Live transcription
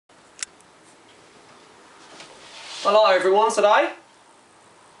Hello everyone, today.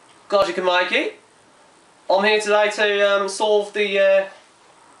 Glad you can make it. I'm here today to solve the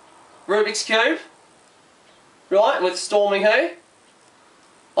Rubik's Cube, right, with Stormy here.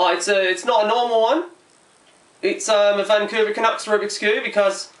 It's not a normal one. It's a Vancouver Canucks Rubik's Cube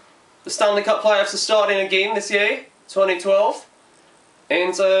because the Stanley Cup playoffs are starting again this year, 2012,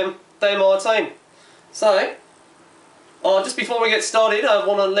 and they're my team. So, just before we get started, I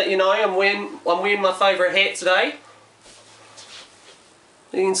want to let you know I'm wearing my favourite hat today.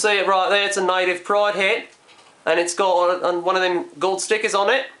 You can see it right there, it's a Native Pride hat, and it's got one of them gold stickers on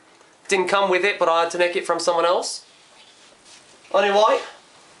it. Didn't come with it, but I had to nick it from someone else. Anyway,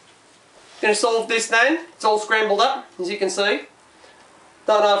 gonna solve this then. It's all scrambled up, as you can see.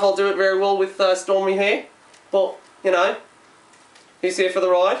 Don't know if I'll do it very well with Stormy here, but, you know, he's here for the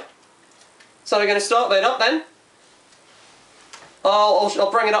ride. So we're gonna start that up then. I'll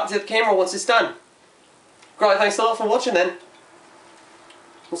bring it up to the camera once it's done. Great, thanks a lot for watching then.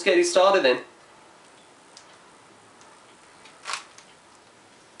 Let's get it started then.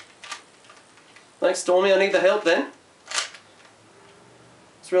 Thanks Stormy, I need the help then.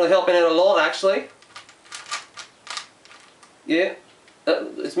 It's really helping out a lot actually. Yeah,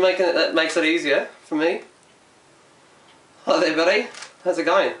 that makes it easier for me. Hi there buddy, how's it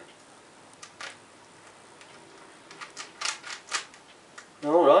going?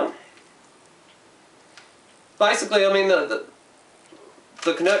 Alright. Basically, I mean,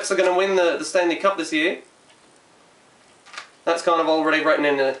 the Canucks are going to win the Stanley Cup this year. That's kind of already written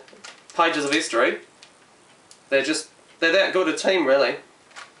in the pages of history. They're that good a team, really.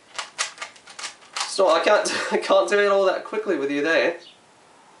 So I can't do it all that quickly with you there.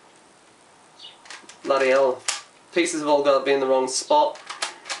 Bloody hell. Pieces have all got to be in the wrong spot.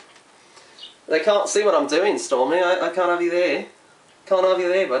 They can't see what I'm doing, Stormy. I can't have you there. Can't have you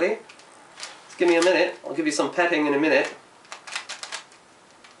there, buddy. Just give me a minute. I'll give you some petting in a minute.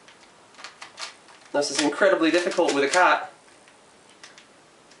 This is incredibly difficult with a cat.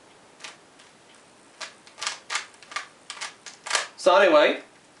 So anyway,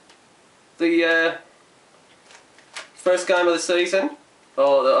 the first game of the season,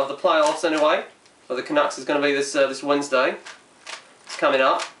 or of the playoffs anyway, for the Canucks is going to be this Wednesday. It's coming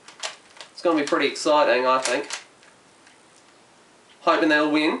up. It's going to be pretty exciting, I think. Hoping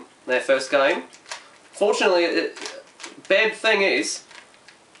they'll win their first game. Fortunately, bad thing is,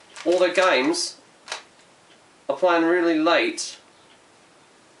 all their games are playing really late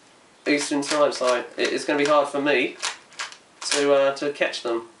Eastern time, so it's going to be hard for me to catch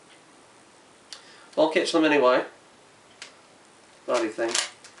them. I'll catch them anyway. Bloody thing.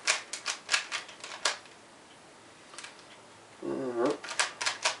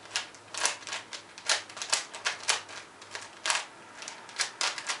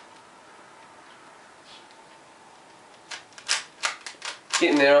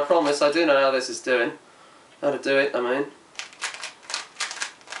 Getting there, I promise. I do know how this is doing. How to do it, I mean.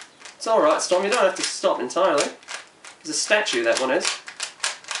 It's alright, Storm, you don't have to stop entirely. There's a statue, that one is.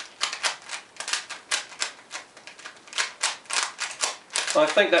 I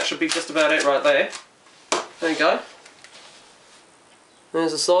think that should be just about it right there. There you go.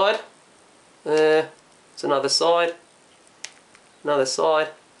 There's a side. There's another side. Another side.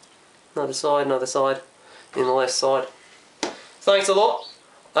 Another side, another side. In the left side. Thanks a lot.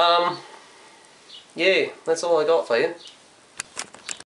 Yeah, that's all I got for you.